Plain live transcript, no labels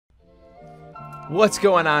What's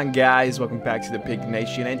going on, guys? Welcome back to the Pink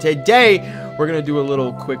Nation, and today we're gonna do a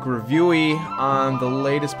little quick reviewy on the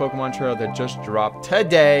latest Pokemon trailer that just dropped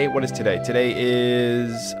today. What is today? Today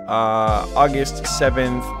is August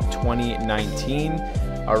 7th, 2019.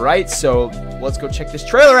 Alright, so let's go check this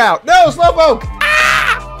trailer out. No, Slowpoke!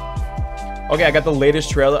 Ah! Okay, I got the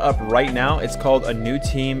latest trailer up right now. It's called A New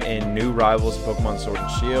Team and New Rivals of Pokemon Sword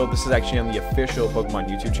and Shield. This is actually on the official Pokemon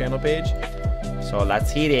YouTube channel page. So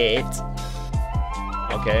let's hit it.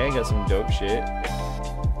 Okay, got some dope shit.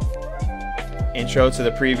 Intro to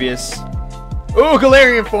the previous. Ooh,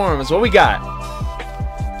 Galarian forms. What we got?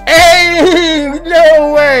 Hey!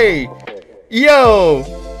 No way! Yo!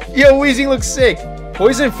 Yo, Weezing looks sick.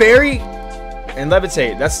 Poison Fairy and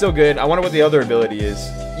Levitate. That's still good. I wonder what the other ability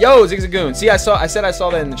is. Yo, Zigzagoon. See, I said I saw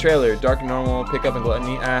that in the trailer. Dark and Normal, Pickup, and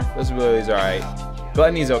Gluttony. Those abilities are alright.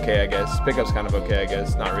 Gluttony's okay, I guess. Pickup's kind of okay, I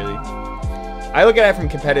guess. Not really. I look at it from a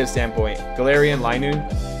competitive standpoint. Galarian, Linoon.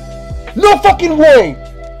 No fucking way!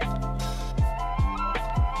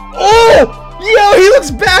 Oh! Yo, he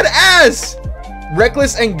looks badass!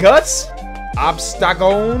 Reckless and Guts?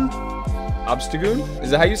 Obstagoon?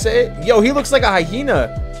 Is that how you say it? Yo, he looks like a hyena.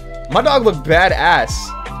 My dog looked badass.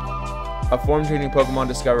 A form changing Pokemon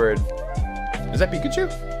discovered. Is that Pikachu?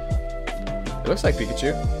 It looks like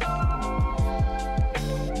Pikachu.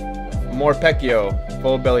 Morpekio,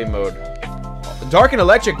 full belly mode. Dark and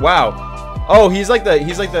Electric, wow. Oh, he's like the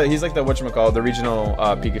whatchamacallit, the regional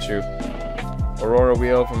Pikachu. Aurora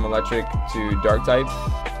Wheel from Electric to Dark type.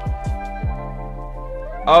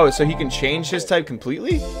 Oh, so he can change his type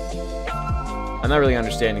completely? I'm not really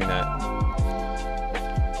understanding that.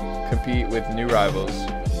 Compete with new rivals.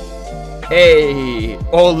 Hey,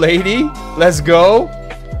 old lady, let's go.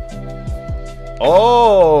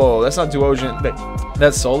 Oh, that's not Duosion.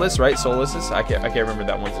 That's Solus, right? Soluses. I can't remember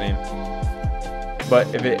that one's name. But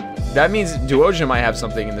if that means Duosion might have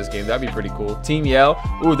something in this game. That'd be pretty cool. Team Yell.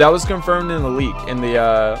 Ooh, that was confirmed in the leak, in the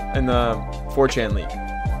 4chan leak.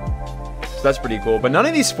 So that's pretty cool. But none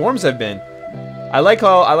of these forms have been. I like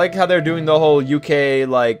how they're doing the whole UK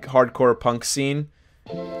like hardcore punk scene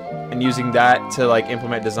and using that to like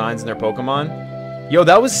implement designs in their Pokemon. Yo,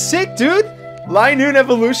 that was sick, dude. Linoon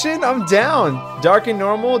evolution, I'm down. Dark and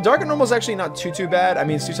Normal. Dark and Normal is actually not too bad. I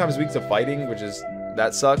mean, it's 2 times weak to fighting, which is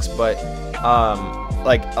that sucks, but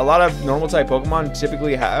like a lot of normal type Pokemon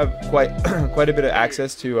typically have quite a bit of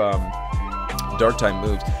access to dark type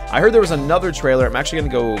moves. I heard there was another trailer. I'm actually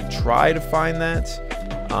gonna go try to find that.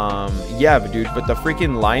 Yeah, but dude, but the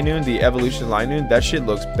freaking Linoon, the evolution Linoon, that shit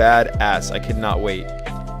looks badass. I cannot wait.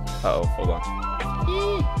 Uh-oh, hold on.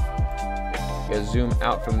 Gotta zoom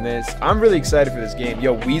out from this. I'm really excited for this game.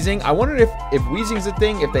 Yo, Weezing. I wondered if Weezing's a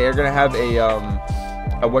thing, if they are gonna have a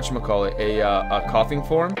whatchamacallit, a coughing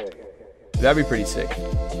form. That'd be pretty sick.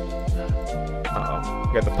 Uh-oh.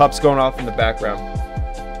 We got the pups going off in the background.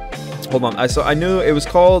 Hold on. I knew it was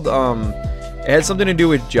called it had something to do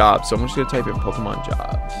with jobs, so I'm just gonna type in Pokemon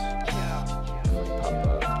jobs.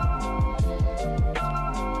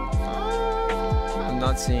 I'm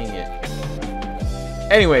not seeing it.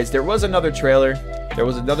 Anyways, there was another trailer. There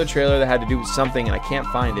was another trailer that had to do with something, and I can't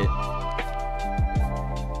find it.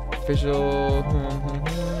 Official.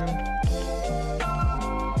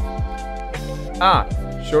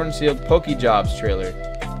 Short and Sealed Pokejobs trailer.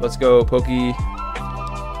 Let's go, Pokejobs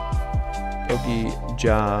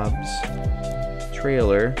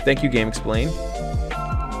trailer. Thank you, Game Explain,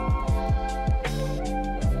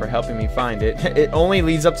 for helping me find it. It only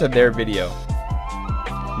leads up to their video.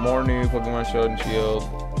 More new Pokemon Sword and Shield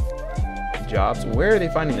jobs. Where are they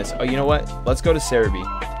finding this? Oh, you know what? Let's go to Cerebi.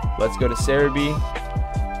 Let's go to Cerebi,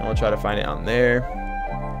 and we'll try to find it on there.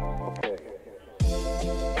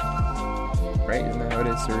 Right? Isn't that how it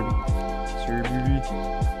is?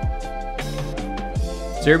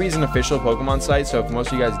 Cerebi is an official Pokemon site, so if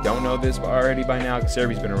most of you guys don't know this already by now,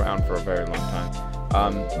 Cerebi's been around for a very long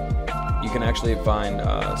time. You can actually find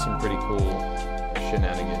some pretty cool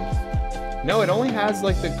shenanigans. No, it only has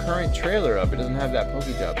like the current trailer up. It doesn't have that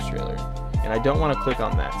Pokejobs trailer. And I don't want to click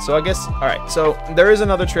on that. So I guess, alright, so there is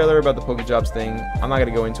another trailer about the Pokejobs thing. I'm not going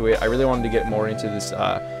to go into it. I really wanted to get more into this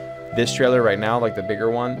this trailer right now, like the bigger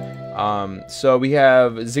one. So we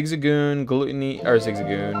have Zigzagoon,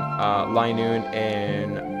 Linoon,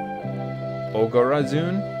 and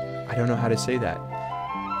Ogorazun. I don't know how to say that.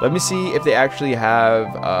 Let me see if they actually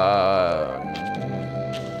have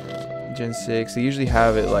Gen 6. They usually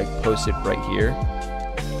have it like posted right here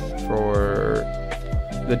for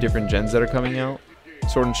the different gens that are coming out.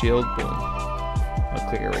 Sword and Shield, boom. I'll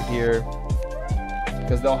click it right here.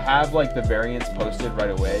 Because they'll have like the variants posted right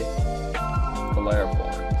away. Galarian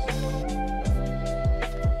forms.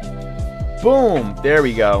 Boom! There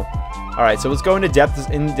we go. Alright, so let's go into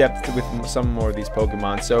in depth with some more of these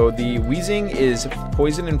Pokemon. So the Weezing is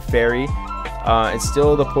Poison and Fairy. It's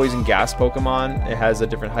still the Poison Gas Pokemon. It has a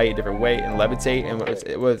different height, different weight, and Levitate, and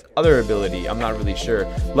with other ability, I'm not really sure.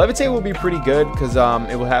 Levitate will be pretty good because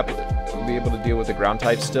it will be able to deal with the ground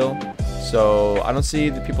type still. So I don't see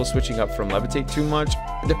the people switching up from Levitate too much,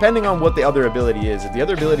 depending on what the other ability is. If the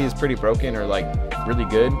other ability is pretty broken or like really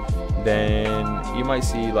good, then you might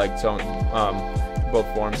see like some both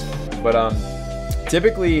forms. But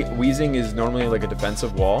typically Weezing is normally like a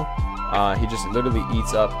defensive wall. He just literally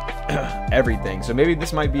eats up everything. So maybe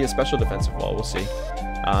this might be a special defensive wall. We'll see.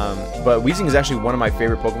 But Weezing is actually one of my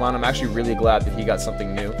favorite Pokemon. I'm actually really glad that he got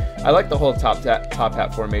something new. I like the whole top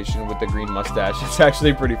hat formation with the green mustache. It's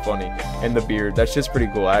actually pretty funny. And the beard. That's just pretty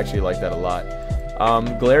cool. I actually like that a lot.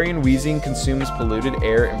 Galarian Weezing consumes polluted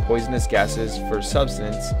air and poisonous gases for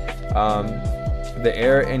substance. The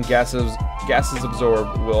air and gases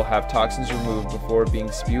absorbed will have toxins removed before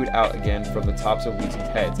being spewed out again from the tops of Weezing's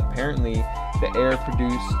heads. Apparently, the air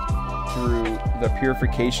produced through the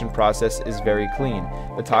purification process is very clean.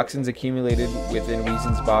 The toxins accumulated within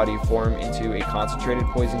Weezing's body form into a concentrated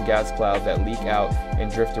poison gas cloud that leak out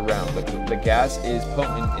and drift around. The gas is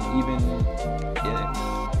potent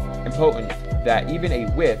that even a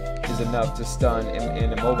whiff is enough to stun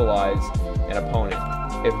and immobilize an opponent.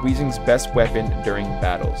 If Weezing's best weapon during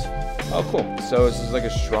battles. Oh, cool. So this is like a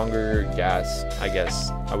stronger gas, I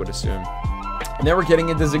guess, I would assume. And then we're getting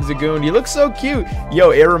into Zigzagoon. He looks so cute.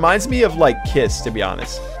 Yo, it reminds me of like Kiss, to be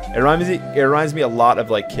honest. It reminds me a lot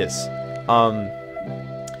of like Kiss.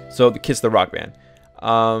 So the Kiss the Rock Band.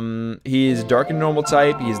 He is dark and normal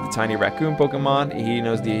type. He is the tiny raccoon Pokemon. He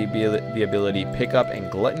knows the ability Pickup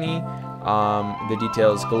and Gluttony. The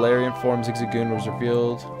details: Galarian form Zigzagoon was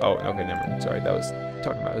revealed. Oh, okay, never mind. Sorry, that was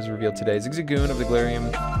talking about. It was revealed today. Zigzagoon of the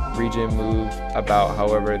Galarian region move about.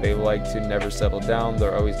 However, they like to never settle down.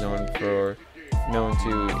 They're always known to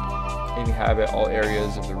inhabit all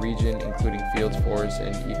areas of the region, including fields, forests,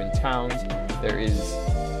 and even towns. There is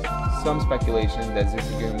some speculation that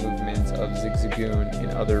Zigzagoon movements of Zigzagoon in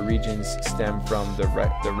other regions stem from the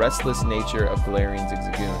restless nature of Galarian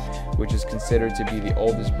Zigzagoon, which is considered to be the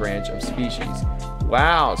oldest branch of species.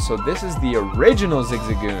 Wow, so this is the original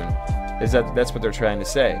Zigzagoon. That's what they're trying to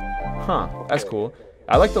say. Huh, that's cool.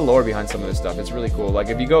 I like the lore behind some of this stuff. It's really cool. Like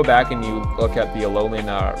if you go back and you look at the Alolan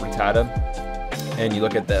Rattata, and you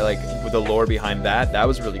look at that, like with the lore behind that, that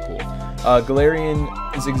was really cool. Galarian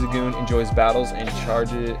Zigzagoon enjoys battles and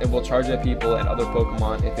it will charge at people and other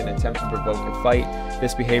Pokemon if an attempt to provoke a fight.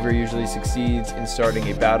 This behavior usually succeeds in starting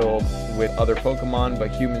a battle with other Pokemon,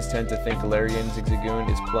 but humans tend to think Galarian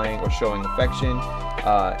Zigzagoon is playing or showing affection.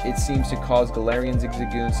 It seems to cause Galarian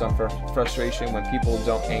Zigzagoon some frustration when people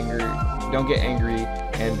don't get angry,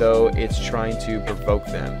 and though it's trying to provoke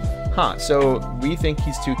them. Huh, so we think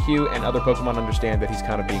he's too cute, and other Pokemon understand that he's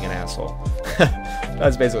kind of being an asshole.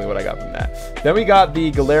 That's basically what I got from that. Then we got the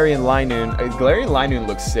Galarian Linoon. Galarian Linoon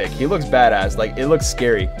looks sick. He looks badass. Like, it looks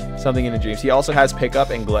scary. Something in the dreams. He also has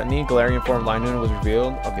Pickup and Gluttony. Galarian form Linoon was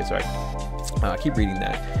revealed. Okay, sorry. Keep reading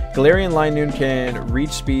that. Galarian Linoon can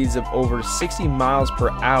reach speeds of over 60 miles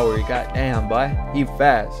per hour. Goddamn, boy. He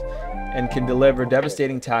fast. And can deliver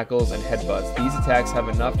devastating tackles and headbutts. These attacks have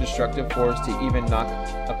enough destructive force to even knock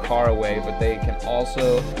a car away, but they can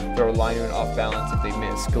also throw Linoon off balance if they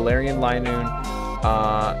miss. Galarian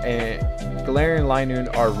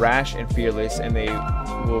Linoon are rash and fearless, and they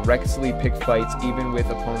will recklessly pick fights even with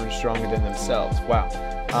opponents stronger than themselves. Wow.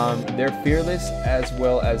 They're fearless, as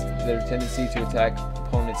well as their tendency to attack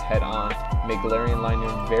opponents head-on make Galarian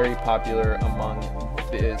Linoon very popular among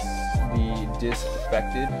the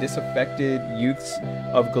disaffected youths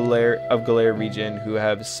of Galar region who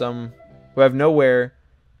have nowhere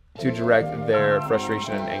to direct their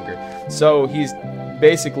frustration and anger. So he's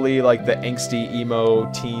basically like the angsty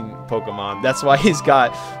emo teen Pokemon. That's why he's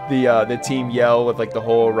got the Team Yell with like the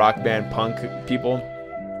whole rock band punk people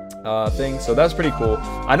thing. So that's pretty cool.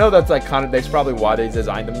 I know that's like kind of, that's probably why they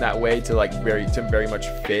designed them that way, to like very much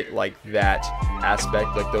fit like that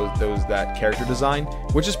aspect, like that character design,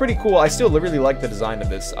 which is pretty cool. I still really like the design of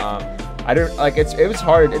this. I don't like it's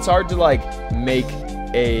hard to like make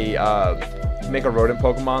a rodent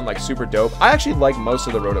Pokemon like super dope. I actually like most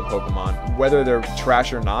of the rodent Pokemon, whether they're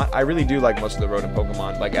trash or not. I really do like most of the rodent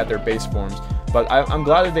Pokemon, like at their base forms. But I'm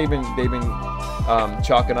glad that they've been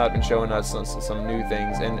chalking up and showing us some new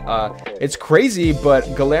things. And it's crazy, but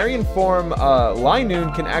Galarian form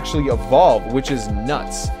Linoon can actually evolve, which is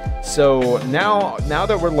nuts. So now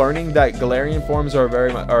that we're learning that Galarian forms are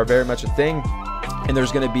very much a thing, and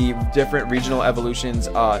there's going to be different regional evolutions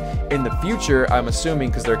in the future, I'm assuming,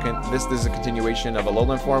 because this is a continuation of a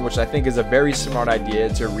lowland form, which I think is a very smart idea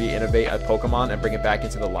to re-innovate a Pokemon and bring it back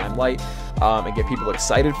into the limelight and get people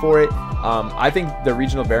excited for it. I think the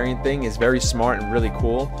regional variant thing is very smart and really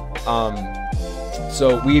cool.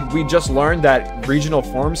 So we just learned that regional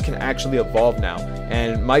forms can actually evolve now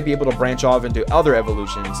and might be able to branch off into other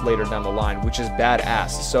evolutions later down the line, which is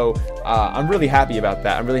badass. So I'm really happy about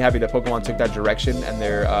that. I'm really happy that Pokemon took that direction, and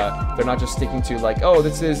they're not just sticking to like, oh,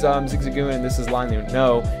 this is Zigzagoon and this is Linoon.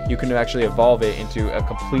 No, you can actually evolve it into a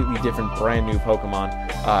completely different, brand new Pokemon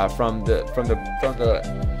from the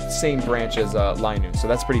same branch as Linoon. So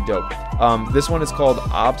that's pretty dope. This one is called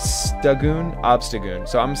Obstagoon.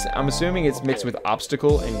 So I'm assuming it's mixed with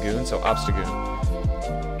obstacle and goon, so Obstagoon.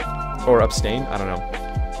 Or abstain, I don't know.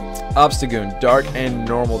 Obstagoon, dark and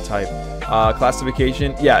normal type.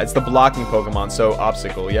 Classification, yeah, it's the blocking Pokemon, so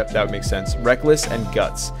obstacle. Yep, that would make sense. Reckless and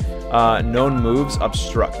guts. Known moves,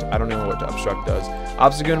 obstruct. I don't know what obstruct does.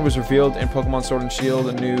 Obstagoon was revealed in Pokemon Sword and Shield.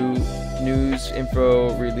 A new news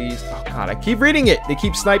info released. Oh god, I keep reading it. They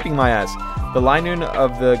keep sniping my ass. The Linoon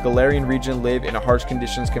of the Galarian region live in harsh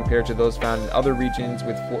conditions compared to those found in other regions,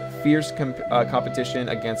 with fierce competition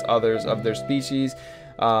against others of their species.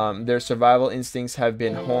 Their survival instincts have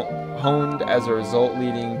been honed as a result,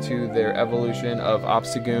 leading to their evolution of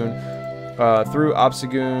Obstagoon. Through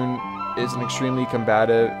Obstagoon is an extremely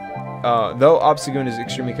combative. Though Obstagoon is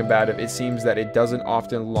extremely combative, it seems that it doesn't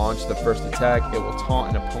often launch the first attack. It will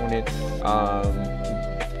taunt an opponent,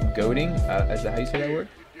 goading. Is that how you say that word?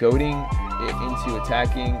 Goading it into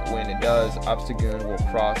attacking. When it does, Obstagoon will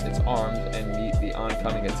cross its arms and meet the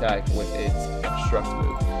oncoming attack with its obstruct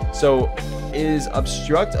move. So is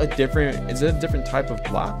obstruct a different type of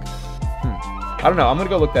block? I don't know. I'm gonna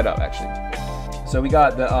go look that up actually. So we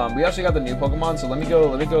got the we actually got the new Pokemon. So let me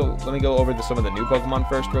go over some of the new Pokemon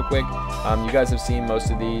first real quick. You guys have seen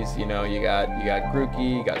most of these. You know, you got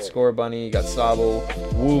Grookey, you got Scorbunny, you got Sobble,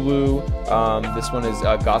 Wooloo. This one is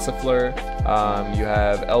Gossifleur. You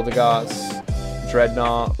have Eldegoss,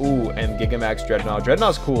 Dreadnought, and Gigamax Dreadnought.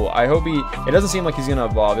 Dreadnought's cool. I hope it doesn't seem like he's gonna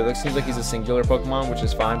evolve. It seems like he's a singular Pokemon, which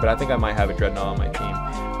is fine, but I think I might have a Dreadnought on my team.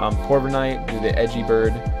 Corviknight, the Edgy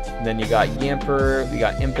Bird. And then you got Yamper, we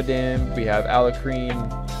got Impidimp, we have Alacrine,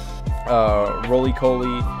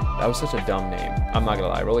 Roly-Coly. That was such a dumb name. I'm not gonna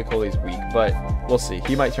lie, Roly-Coly's weak, but we'll see.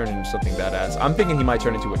 He might turn into something badass. I'm thinking he might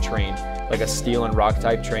turn into a train, like a Steel and Rock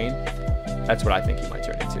type train. That's what I think he might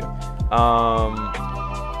turn into.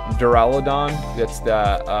 Duraludon, that's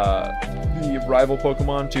the rival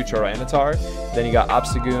Pokemon to Tyranitar. Then you got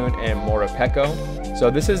Obstagoon and Morpeko.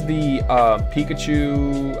 So this is the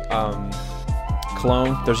Pikachu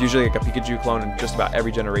clone. There's usually like a Pikachu clone in just about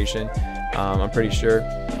every generation, I'm pretty sure.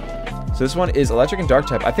 So this one is electric and dark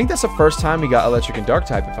type. I think that's the first time we got electric and dark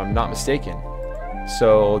type, if I'm not mistaken.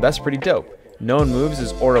 So that's pretty dope. Known moves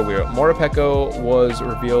is Aura Wheel. Morpeko was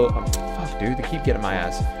revealed. Fuck, dude, they keep getting my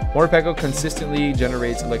ass. Morpeko consistently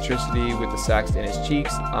generates electricity with the sacs in its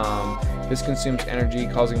cheeks. This consumes energy,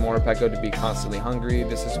 causing Morpeko to be constantly hungry.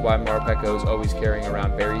 This is why Morpeko is always carrying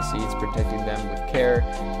around berry seeds, protecting them with care.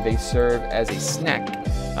 They serve as a snack.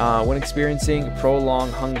 When experiencing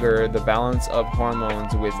prolonged hunger, the balance of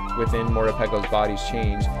hormones within Morpeko's body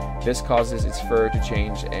change. This causes its fur to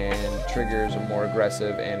change and triggers more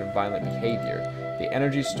aggressive and violent behavior. The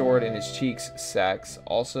energy stored in its cheeks sacs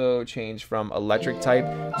also change from electric type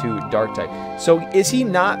to dark type. So is he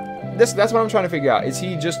not... That's what I'm trying to figure out. Is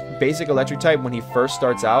he just basic electric type when he first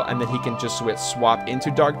starts out, and then he can just swap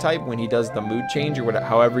into dark type when he does the mood change, or whatever,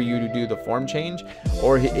 however you do the form change?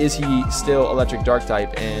 Or is he still electric dark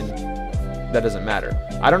type and that doesn't matter?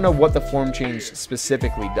 I don't know what the form change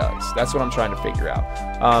specifically does. That's what I'm trying to figure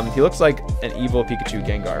out. He looks like an evil Pikachu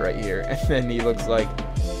Gengar right here, and then he looks like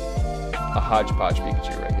a hodgepodge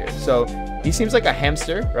Pikachu right here. So he seems like a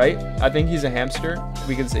hamster, right? I think he's a hamster.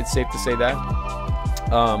 It's safe to say that.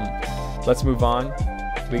 Let's move on.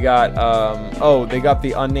 We got oh, they got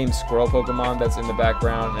the unnamed squirrel Pokemon that's in the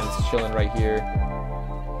background, and it's chilling right here.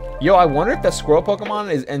 Yo, I wonder if that squirrel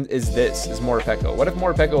Pokemon is Morpeko. What if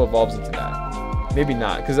Morpeko evolves into that? Maybe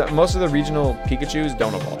not, because most of the regional Pikachus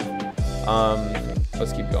don't evolve.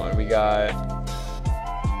 Let's keep going. We got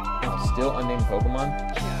still unnamed Pokemon.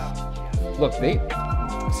 Look,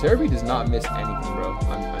 Cerebi does not miss anything, bro.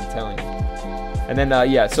 I'm telling you. And then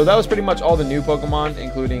yeah, so that was pretty much all the new Pokemon,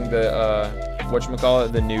 including the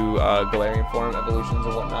whatchamacallit, the new Galarian form evolutions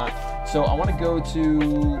and whatnot. So I want to go to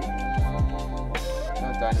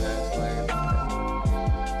not Dynamax, Galarian.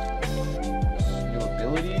 New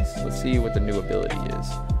abilities. Let's see what the new ability is.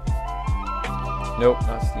 Nope,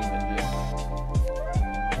 not Steam Engine.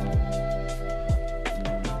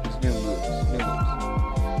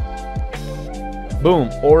 Boom,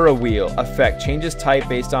 Aura Wheel effect changes type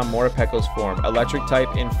based on Morapekko's form. Electric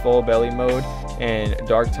type in full belly mode and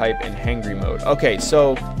dark type in hangry mode. Okay,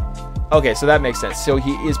 so that makes sense. So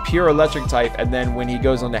he is pure electric type, and then when he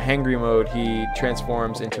goes into hangry mode, he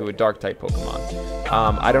transforms into a dark type Pokemon.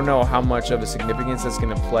 I don't know how much of a significance that's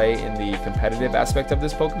going to play in the competitive aspect of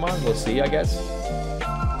this Pokemon. We'll see, I guess.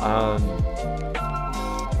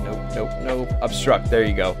 Nope. Obstruct. There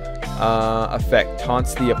you go. Effect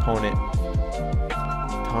taunts the opponent.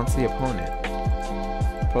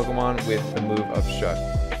 Pokemon with the move Obstruct.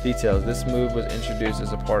 Details. This move was introduced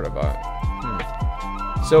as a part of a...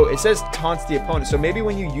 So it says taunts the opponent. So maybe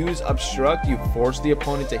when you use Obstruct, you force the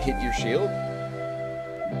opponent to hit your shield?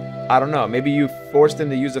 I don't know. Maybe you force them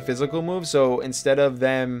to use a physical move. So instead of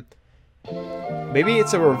them... Maybe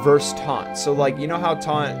it's a reverse taunt. So like, you know how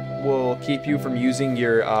taunt will keep you from using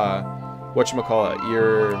your... whatchamacallit?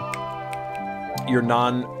 Your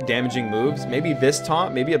non-damaging moves. Maybe this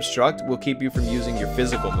taunt, maybe Obstruct, will keep you from using your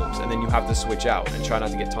physical moves, and then you have to switch out and try not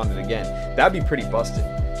to get taunted again. That'd be pretty busted.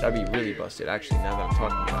 That'd be really busted, actually, now that I'm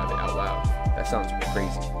talking about it out loud. That sounds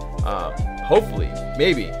crazy. Hopefully,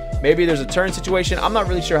 maybe there's a turn situation. I'm not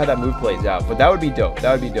really sure how that move plays out, but that would be dope.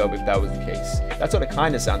 That would be dope if that was the case. That's what it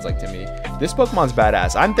kind of sounds like to me. This Pokemon's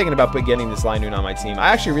badass. I'm thinking about getting this Linoon on my team. I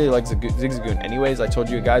actually really like Zigzagoon anyways. I told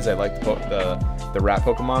you guys I like the rat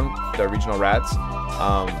Pokemon, the regional rats.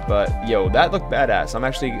 But yo, that looked badass. I'm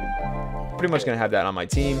actually pretty much gonna have that on my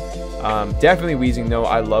team. Definitely Weezing though.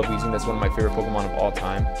 I love Weezing. That's one of my favorite Pokemon of all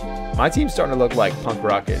time. My team's starting to look like punk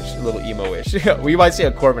rockish, a little emo-ish. We might see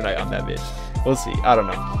a Corviknight on that bitch. We'll see. I don't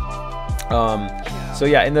know. So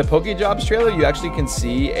yeah, in the Pokejobs trailer, you actually can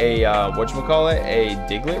see a whatchamacallit, a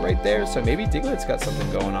Diglett right there. So maybe Diglett's got something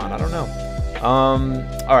going on. I don't know.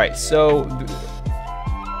 All right, so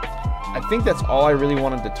I think that's all I really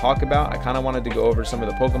wanted to talk about. I kind of wanted to go over some of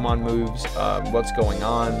the Pokemon moves, what's going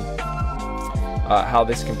on, how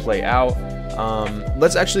this can play out.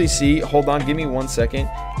 Let's actually see. Hold on, give me 1 second.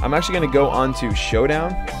 I'm actually going to go on to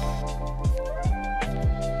Showdown.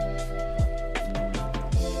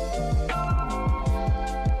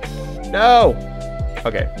 No!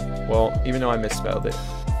 Okay, well, even though I misspelled it.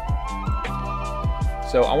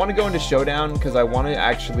 So I want to go into Showdown because I want to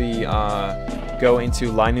actually go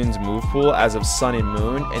into Linoon's move pool as of Sun and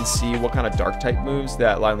Moon and see what kind of dark type moves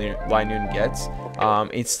that Linoon gets.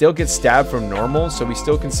 It still gets stabbed from normal, so we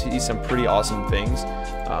still can see some pretty awesome things.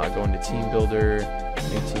 Go into Team Builder,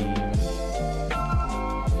 new team,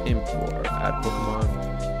 import, add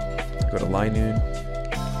Pokemon, go to Linoon,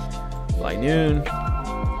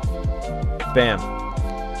 bam.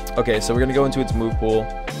 Okay, so we're gonna go into its move pool.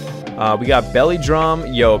 We got Belly Drum.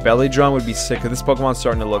 Yo, Belly Drum would be sick because this Pokemon's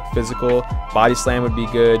starting to look physical. Body Slam would be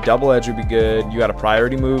good. Double Edge would be good. You got a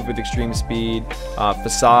priority move with extreme speed.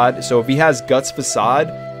 Facade. So if he has Guts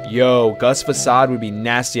Facade, yo, Guts Facade would be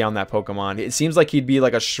nasty on that Pokemon. It seems like he'd be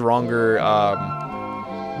like a stronger,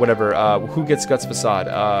 whatever. Who gets Guts Facade?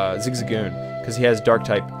 Zigzagoon, because he has dark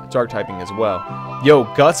typing as well. Yo,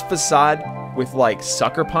 Guts Facade with like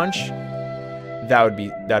Sucker Punch. That'd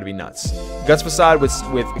be nuts. Guts Facade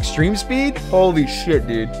with extreme speed. Holy shit,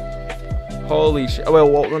 dude. Holy shit.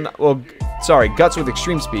 Well, sorry, Guts with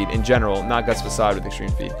extreme speed in general, not Guts Facade with extreme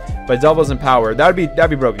speed. But doubles in power. That'd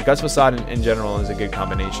be broken. Guts Facade in general is a good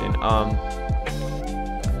combination.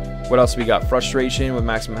 What else we got? Frustration with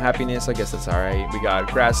maximum happiness. I guess that's all right. We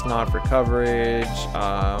got Grass Knot for coverage.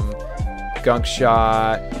 Gunk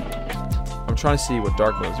Shot. I'm trying to see what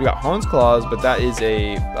dark moves. We got Horn's Claws, but that is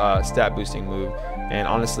a stat boosting move. And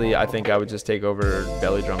honestly, I think I would just take over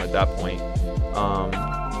Belly Drum at that point.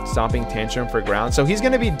 Stomping Tantrum for ground. So he's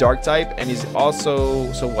going to be dark type, and he's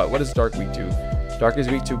also... So what? What is dark weak to? Dark is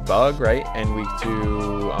weak to bug, right? And weak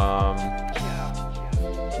to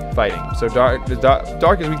fighting. So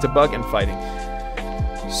dark is weak to bug and fighting.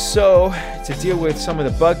 So to deal with some of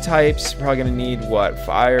the bug types, we're probably going to need what?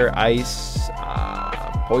 Fire, ice,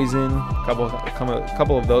 poison, a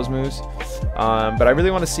couple of those moves. But I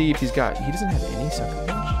really want to see if he doesn't have any Sucker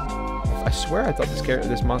Punch. I swear I thought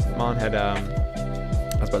this Mon had I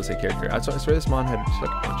was about to say character. I swear this Mon had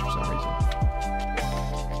Sucker Punch for some reason.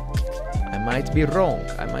 I might be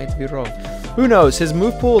wrong. Who knows? His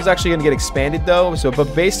move pool is actually going to get expanded though. So,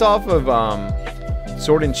 but based off of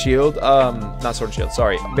Sword and Shield, not Sword and Shield,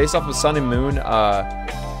 sorry. Based off of Sun and Moon,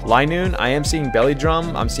 Linoon, I am seeing Belly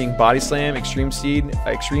Drum. I'm seeing Body Slam, Extreme Speed,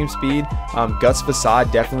 Guts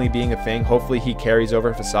Facade definitely being a thing. Hopefully he carries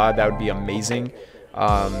over Facade. That would be amazing.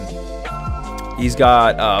 He's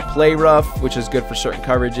got Play Rough, which is good for certain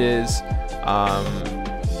coverages.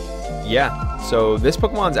 Yeah. So this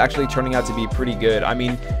Pokemon's actually turning out to be pretty good. I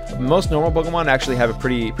mean, most normal Pokemon actually have a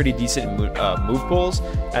pretty decent move pools,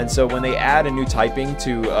 and so when they add a new typing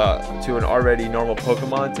to an already normal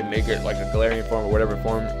Pokemon to make it like a Galarian form or whatever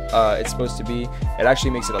form it's supposed to be, it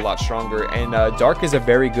actually makes it a lot stronger. And Dark is a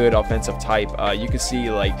very good offensive type. You can see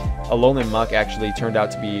like Alolan Muck actually turned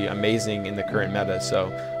out to be amazing in the current meta.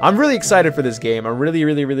 So I'm really excited for this game. I'm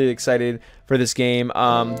really excited for this game.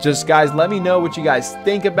 Just guys, let me know what you guys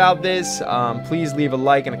think about this. Please leave a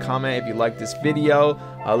like and a comment if you like this video.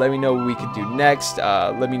 Let me know what we could do next.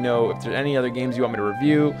 Let me know if there's any other games you want me to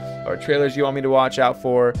review or trailers you want me to watch out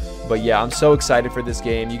for. But yeah, I'm so excited for this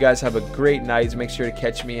game. You guys have a great night. Make sure to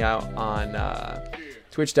catch me out on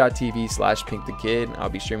twitch.tv/pinkthe_kid. I'll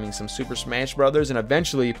be streaming some Super Smash Brothers and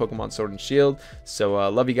eventually Pokemon Sword and Shield. So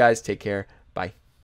love you guys. Take care.